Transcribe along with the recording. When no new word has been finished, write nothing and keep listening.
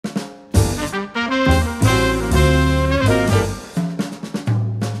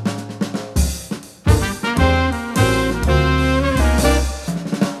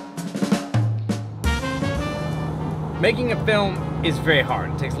Making a film is very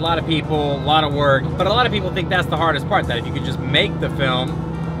hard. It takes a lot of people, a lot of work, but a lot of people think that's the hardest part, that if you could just make the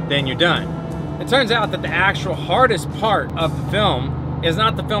film, then you're done. It turns out that the actual hardest part of the film is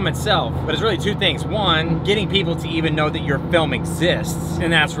not the film itself, but it's really two things. One, getting people to even know that your film exists,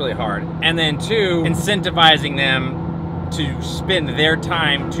 and that's really hard. And then two, incentivizing them to spend their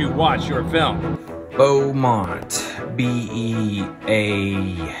time to watch your film. Beaumont, B-E-A,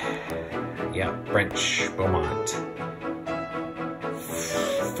 yeah, French, Beaumont.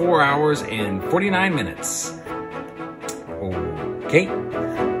 4 hours and 49 minutes. Okay.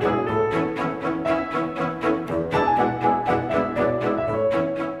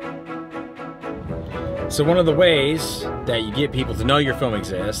 So one of the ways that you get people to know your film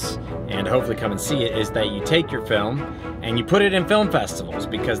exists and hopefully come and see it is that you take your film and you put it in film festivals,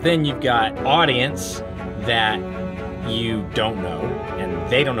 because then you've got audience that you don't know and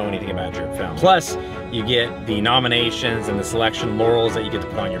they don't know anything about your film. Plus, you get the nominations and the selection laurels that you get to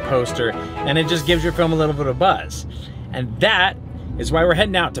put on your poster, and it just gives your film a little bit of buzz. And that is why we're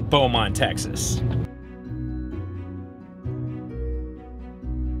heading out to Beaumont, Texas.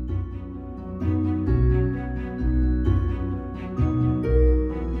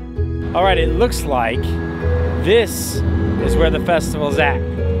 All right, it looks like this is where the festival's at.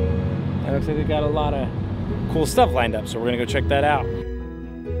 It looks like they've got a lot of cool stuff lined up, so we're gonna go check that out.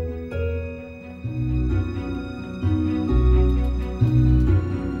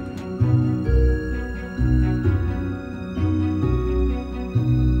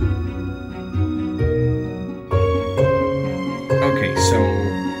 Okay, so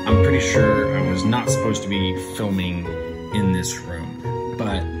I'm pretty sure I was not supposed to be filming in this room,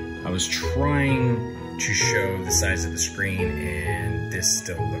 but I was trying to show the size of the screen and this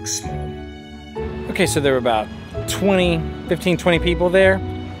still looks small. Okay, so there were about 15, 20 people there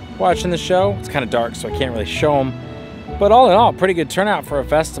watching the show. It's kind of dark, so I can't really show them. But all in all, pretty good turnout for a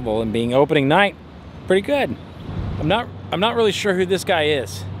festival, and being opening night, pretty good. I'm not really sure who this guy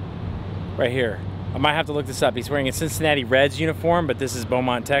is right here. I might have to look this up. He's wearing a Cincinnati Reds uniform, but this is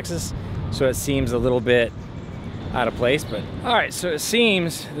Beaumont, Texas, so it seems a little bit out of place. But all right, so it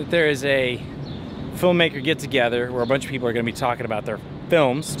seems that there is a filmmaker get together where a bunch of people are going to be talking about their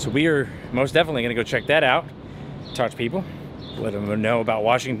films. So we are most definitely going to go check that out, talk to people, let them know about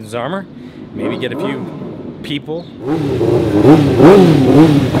Washington's Armor, maybe get a few people.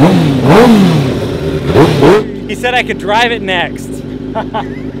 He said I could drive it next. I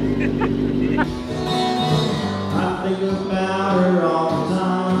think about her all the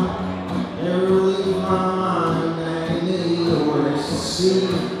time. Never leaves my mind.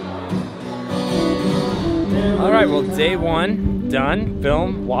 All right, well, day one done,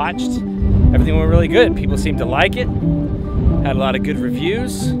 film, watched. Everything went really good. People seemed to like it. Had a lot of good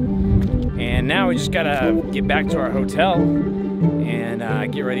reviews. And now we just gotta get back to our hotel and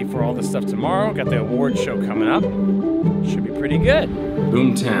get ready for all the stuff tomorrow. Got the award show coming up. Should be pretty good.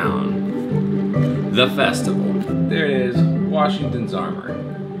 Boomtown, the festival. There it is, Washington's Armor.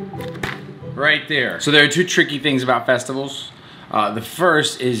 Right there. So there are two tricky things about festivals. The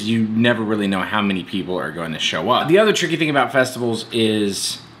first is you never really know how many people are going to show up. The other tricky thing about festivals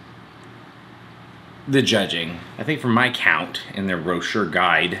is the judging. I think from my count in their brochure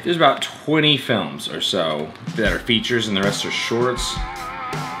guide, there's about 20 films or so that are features and the rest are shorts.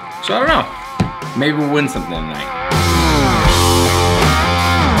 So I don't know, maybe we'll win something tonight.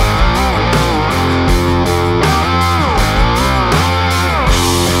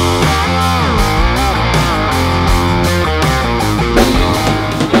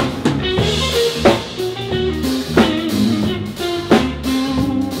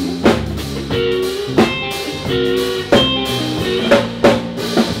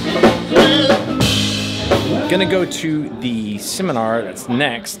 Gonna go to the seminar that's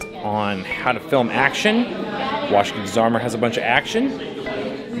next on how to film action. Washington's Armor has a bunch of action.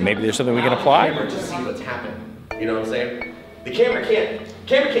 Maybe there's something we can apply. The camera to see what's happening. You know what I'm saying? The camera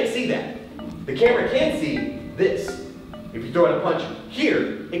can't see that. The camera can see this. If you throw in a punch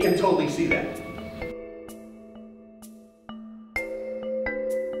here, it can totally see that.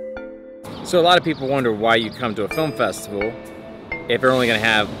 So a lot of people wonder why you come to a film festival if you're only going to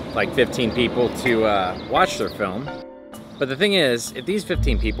have like 15 people to watch their film. But the thing is, if these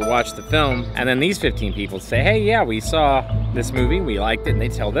 15 people watch the film and then these 15 people say, hey, yeah, we saw this movie, we liked it, and they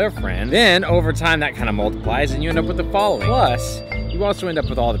tell their friend, then over time that kind of multiplies and you end up with the following. Plus, you also end up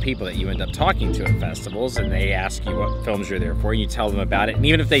with all the people that you end up talking to at festivals, and they ask you what films you're there for, and you tell them about it. And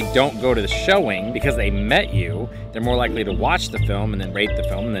even if they don't go to the showing because they met you, they're more likely to watch the film and then rate the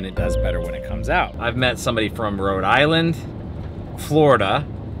film, and then it does better when it comes out. I've met somebody from Rhode Island, Florida,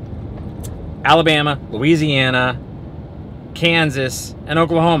 Alabama, Louisiana, Kansas, and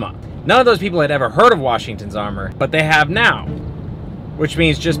Oklahoma. None of those people had ever heard of Washington's Armor, but they have now. Which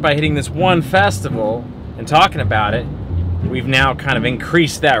means just by hitting this one festival and talking about it, we've now kind of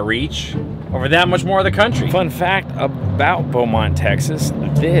increased that reach over that much more of the country. Fun fact about Beaumont, Texas,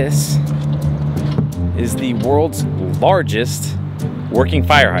 this is the world's largest working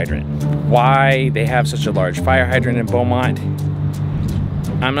fire hydrant. Why they have such a large fire hydrant in Beaumont,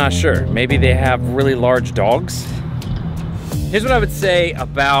 I'm not sure. Maybe they have really large dogs? Here's what I would say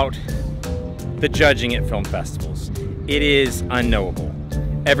about the judging at film festivals. It is unknowable.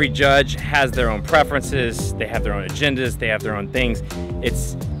 Every judge has their own preferences, they have their own agendas, they have their own things.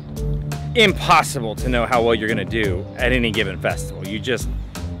 It's impossible to know how well you're gonna do at any given festival.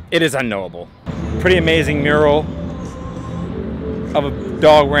 It is unknowable. Pretty amazing mural of a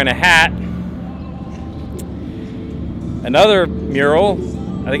dog wearing a hat. Another mural,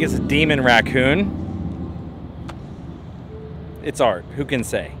 I think it's a demon raccoon. It's art, who can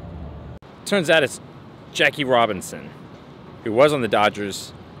say? Turns out it's Jackie Robinson, who was on the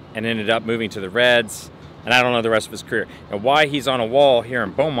Dodgers and ended up moving to the Reds, and I don't know the rest of his career. And why he's on a wall here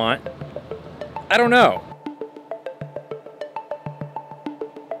in Beaumont, I don't know.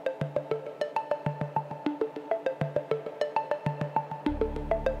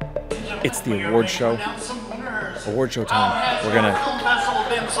 It's the award show. Award show time. We're gonna. Film festival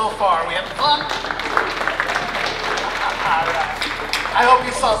been so far? We have fun. All right. I hope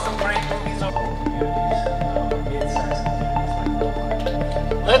you saw some great movies over the years.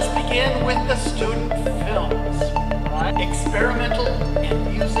 Let's begin with the student films. Right? Experimental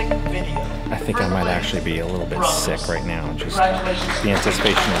and music video. I think I might actually be a little bit sick right now. Just the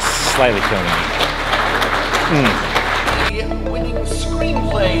anticipation is slightly killing me. The winning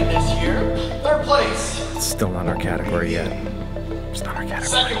screenplay this year, 3rd place. It's still not our category yet. It's not our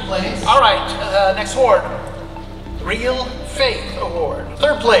category. 2nd place. All right, next award. Real Faith Award.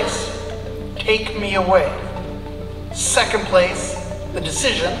 3rd place, Take Me Away. 2nd place, The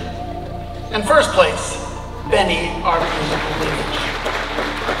Decision. And 1st place, Benny, Our Musical Lineage.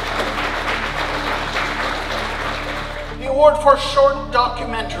 The award for short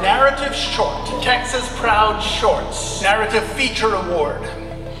documentary. Narrative short. Texas Proud Shorts. Narrative Feature Award.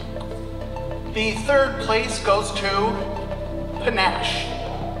 The 3rd place goes to Panache.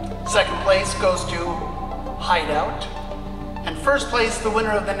 2nd place goes to Hideout. And 1st place, the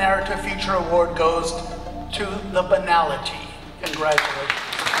winner of the Narrative Feature Award, goes to The Banality. Congratulations.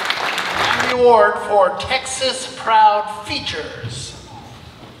 And the award for Texas Proud Features.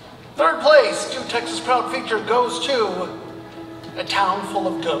 3rd place to Texas Proud Feature goes to A Town Full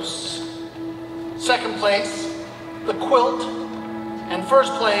of Ghosts. 2nd place, The Quilt. And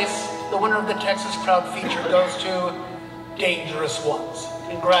 1st place, the winner of the Texas Proud Feature, goes to Dangerous Ones.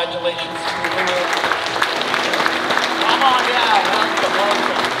 Congratulations to the winner. Come on down,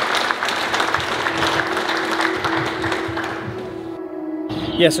 welcome.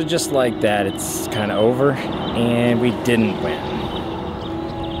 Yeah, so just like that, it's kind of over, and we didn't win.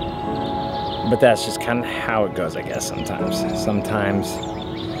 But that's just kind of how it goes, I guess, sometimes.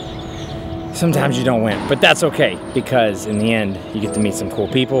 Sometimes you don't win, but that's okay, because in the end, you get to meet some cool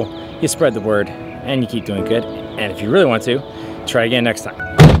people, you spread the word, and you keep doing good. And if you really want to, try again next time.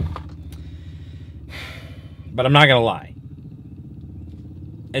 But I'm not gonna lie,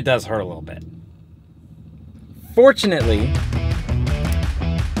 it does hurt a little bit. Fortunately,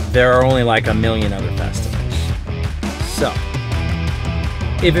 there are only like a million other festivals. So,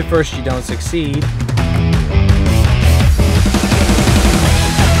 if at first you don't succeed,